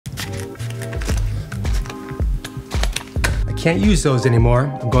Can't use those anymore.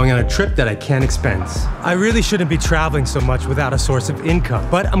 I'm going on a trip that I can't expense. I really shouldn't be traveling so much without a source of income,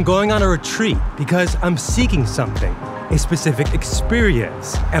 but I'm going on a retreat because I'm seeking something, a specific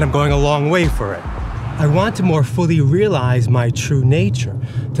experience, and I'm going a long way for it. I want to more fully realize my true nature,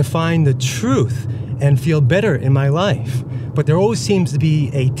 to find the truth and feel better in my life. But there always seems to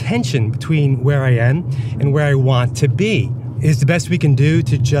be a tension between where I am and where I want to be. Is the best we can do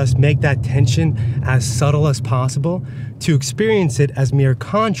to just make that tension as subtle as possible, to experience it as mere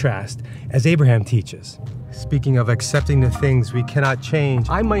contrast, as Abraham teaches. Speaking of accepting the things we cannot change,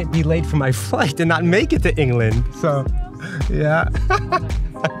 I might be late for my flight and not make it to England. So, yeah.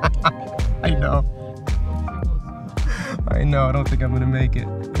 I know, I don't think I'm gonna make it.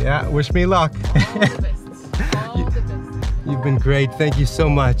 Yeah, wish me luck. All the best. All the best. You've been great, thank you so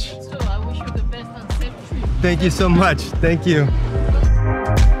much. So I wish you the best and safe trip. Thank you so much, thank you.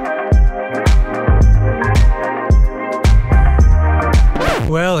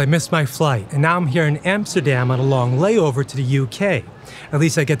 Well, I missed my flight, and now I'm here in Amsterdam on a long layover to the UK. At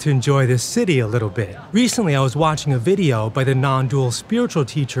least I get to enjoy this city a little bit. Recently, I was watching a video by the non-dual spiritual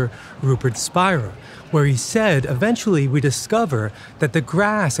teacher Rupert Spira, where he said eventually we discover that the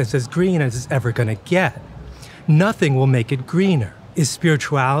grass is as green as it's ever gonna get. Nothing will make it greener. Is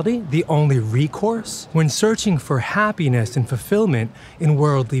spirituality the only recourse? When searching for happiness and fulfillment in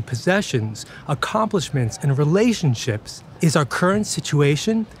worldly possessions, accomplishments, and relationships, is our current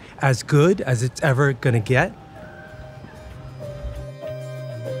situation as good as it's ever gonna get?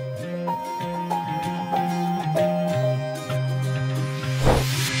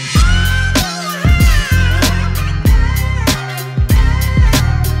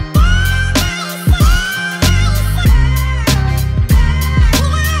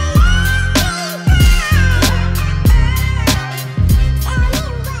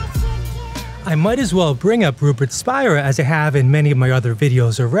 I might as well bring up Rupert Spira as I have in many of my other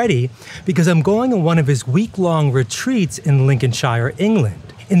videos already, because I'm going on one of his week-long retreats in Lincolnshire,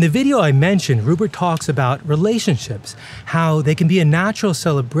 England. In the video I mentioned, Rupert talks about relationships, how they can be a natural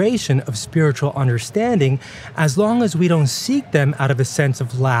celebration of spiritual understanding as long as we don't seek them out of a sense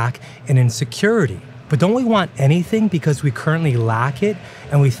of lack and insecurity. But don't we want anything because we currently lack it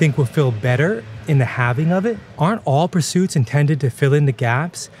and we think we'll feel better in the having of it? Aren't all pursuits intended to fill in the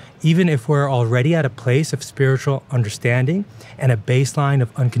gaps, even if we're already at a place of spiritual understanding and a baseline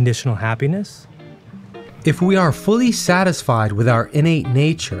of unconditional happiness? If we are fully satisfied with our innate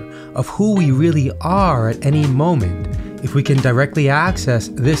nature of who we really are at any moment, if we can directly access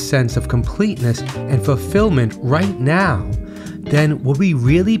this sense of completeness and fulfillment right now, then will we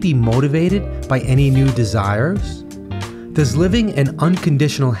really be motivated by any new desires? Does living in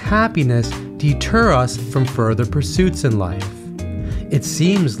unconditional happiness deter us from further pursuits in life? It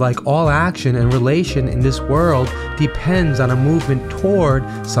seems like all action and relation in this world depends on a movement toward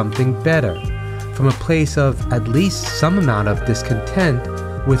something better, from a place of at least some amount of discontent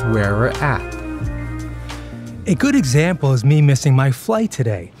with where we're at. A good example is me missing my flight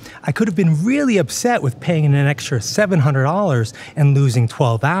today. I could have been really upset with paying an extra $700 and losing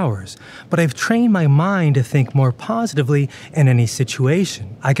 12 hours, but I've trained my mind to think more positively in any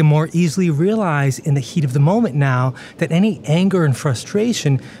situation. I can more easily realize in the heat of the moment now that any anger and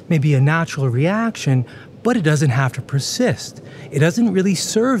frustration may be a natural reaction, but it doesn't have to persist. It doesn't really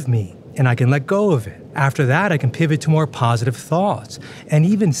serve me, and I can let go of it. After that, I can pivot to more positive thoughts and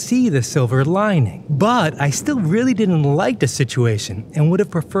even see the silver lining. But I still really didn't like the situation and would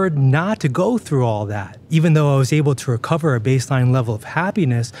have preferred not to go through all that. Even though I was able to recover a baseline level of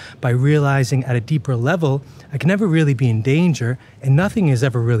happiness by realizing at a deeper level I can never really be in danger and nothing is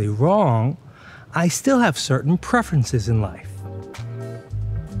ever really wrong, I still have certain preferences in life.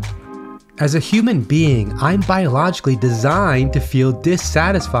 As a human being, I'm biologically designed to feel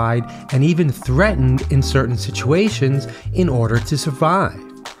dissatisfied and even threatened in certain situations in order to survive.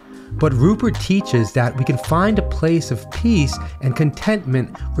 But Rupert teaches that we can find a place of peace and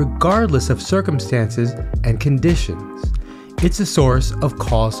contentment regardless of circumstances and conditions. It's a source of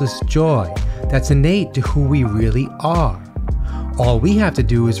causeless joy that's innate to who we really are. All we have to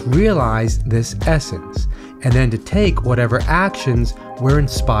do is realize this essence, and then to take whatever actions we're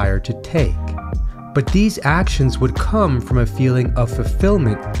inspired to take. But these actions would come from a feeling of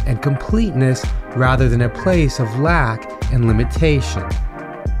fulfillment and completeness rather than a place of lack and limitation.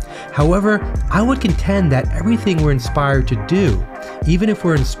 However, I would contend that everything we're inspired to do, even if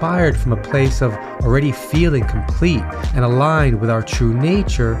we're inspired from a place of already feeling complete and aligned with our true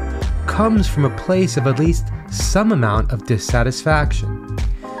nature, comes from a place of at least some amount of dissatisfaction.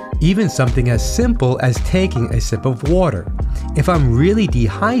 Even something as simple as taking a sip of water. If I'm really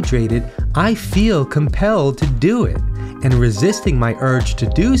dehydrated, I feel compelled to do it, and resisting my urge to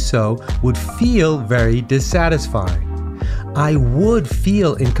do so would feel very dissatisfying. I would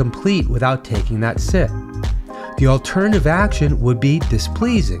feel incomplete without taking that sip. The alternative action would be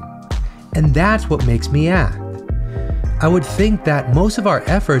displeasing, and that's what makes me act. I would think that most of our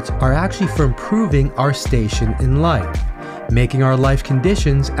efforts are actually for improving our station in life, making our life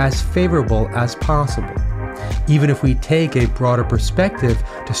conditions as favorable as possible. Even if we take a broader perspective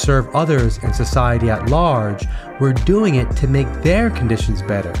to serve others and society at large, we're doing it to make their conditions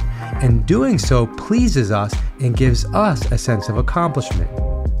better, and doing so pleases us and gives us a sense of accomplishment.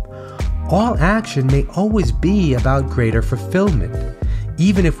 All action may always be about greater fulfillment,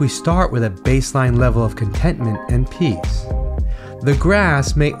 even if we start with a baseline level of contentment and peace. The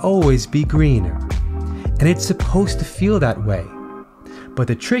grass may always be greener, and it's supposed to feel that way. But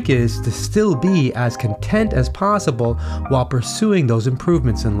the trick is to still be as content as possible while pursuing those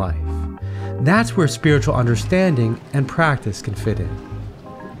improvements in life. That's where spiritual understanding and practice can fit in.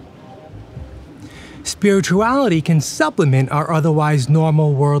 Spirituality can supplement our otherwise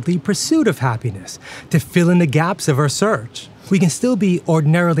normal worldly pursuit of happiness to fill in the gaps of our search. We can still be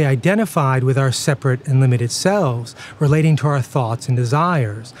ordinarily identified with our separate and limited selves, relating to our thoughts and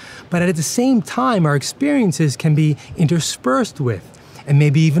desires, but at the same time our experiences can be interspersed with and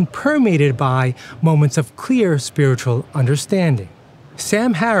maybe even permeated by moments of clear spiritual understanding.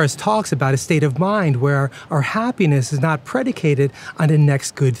 Sam Harris talks about a state of mind where our happiness is not predicated on the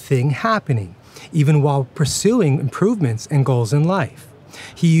next good thing happening, even while pursuing improvements and goals in life.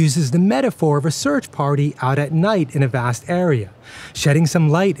 He uses the metaphor of a search party out at night in a vast area. Shedding some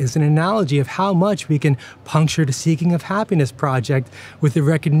light is an analogy of how much we can puncture the Seeking of Happiness project with the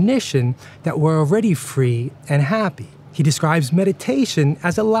recognition that we're already free and happy. He describes meditation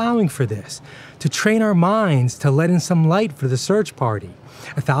as allowing for this, to train our minds to let in some light for the search party,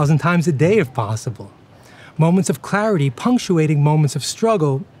 1,000 times a day if possible. Moments of clarity punctuating moments of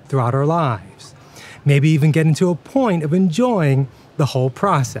struggle throughout our lives. Maybe even getting to a point of enjoying the whole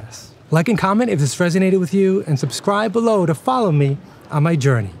process. Like and comment if this resonated with you, and subscribe below to follow me on my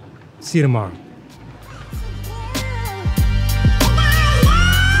journey. See you tomorrow.